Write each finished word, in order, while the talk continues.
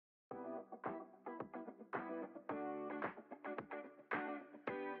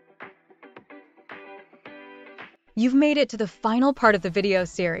You've made it to the final part of the video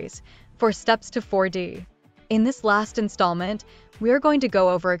series, 4 Steps to 4D. In this last installment, we are going to go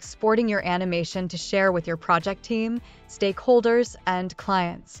over exporting your animation to share with your project team, stakeholders, and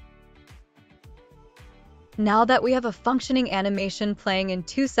clients. Now that we have a functioning animation playing in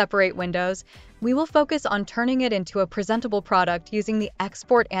 2 separate windows, we will focus on turning it into a presentable product using the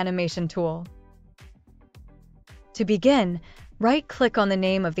Export Animation tool. To begin, right-click on the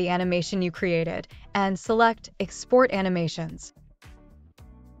name of the animation you created and select Export Animations.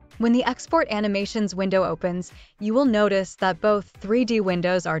 When the Export Animations window opens, you will notice that both 3D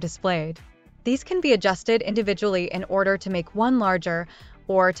windows are displayed. These can be adjusted individually in order to make one larger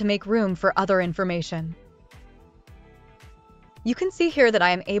or to make room for other information. You can see here that I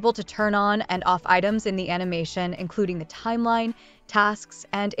am able to turn on and off items in the animation, including the timeline, tasks,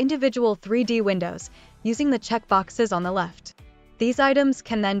 and individual 3D windows, using the checkboxes on the left. These items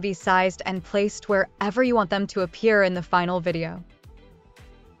can then be sized and placed wherever you want them to appear in the final video.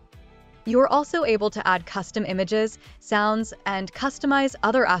 You are also able to add custom images, sounds, and customize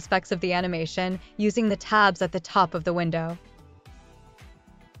other aspects of the animation using the tabs at the top of the window.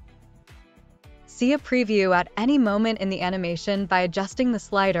 See a preview at any moment in the animation by adjusting the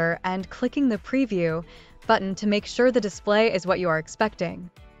slider and clicking the Preview button to make sure the display is what you are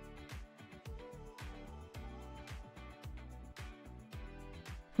expecting.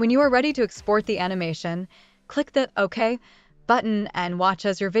 When you are ready to export the animation, click the OK button and watch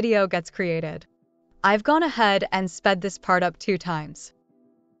as your video gets created. I've gone ahead and sped this part up 2 times.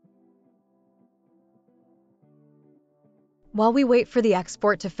 While we wait for the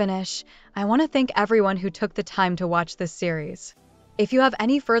export to finish, I want to thank everyone who took the time to watch this series. If you have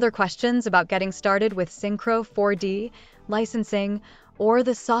any further questions about getting started with Synchro 4D, licensing, or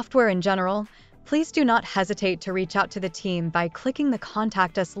the software in general, please do not hesitate to reach out to the team by clicking the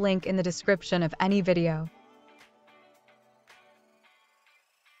Contact Us link in the description of any video.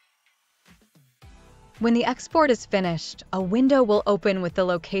 When the export is finished, a window will open with the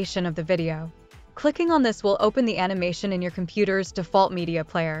location of the video. Clicking on this will open the animation in your computer's default media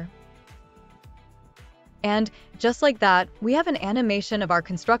player. And just like that, we have an animation of our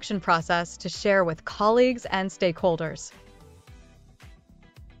construction process to share with colleagues and stakeholders.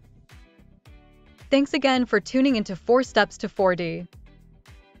 Thanks again for tuning into 4 Steps to 4D.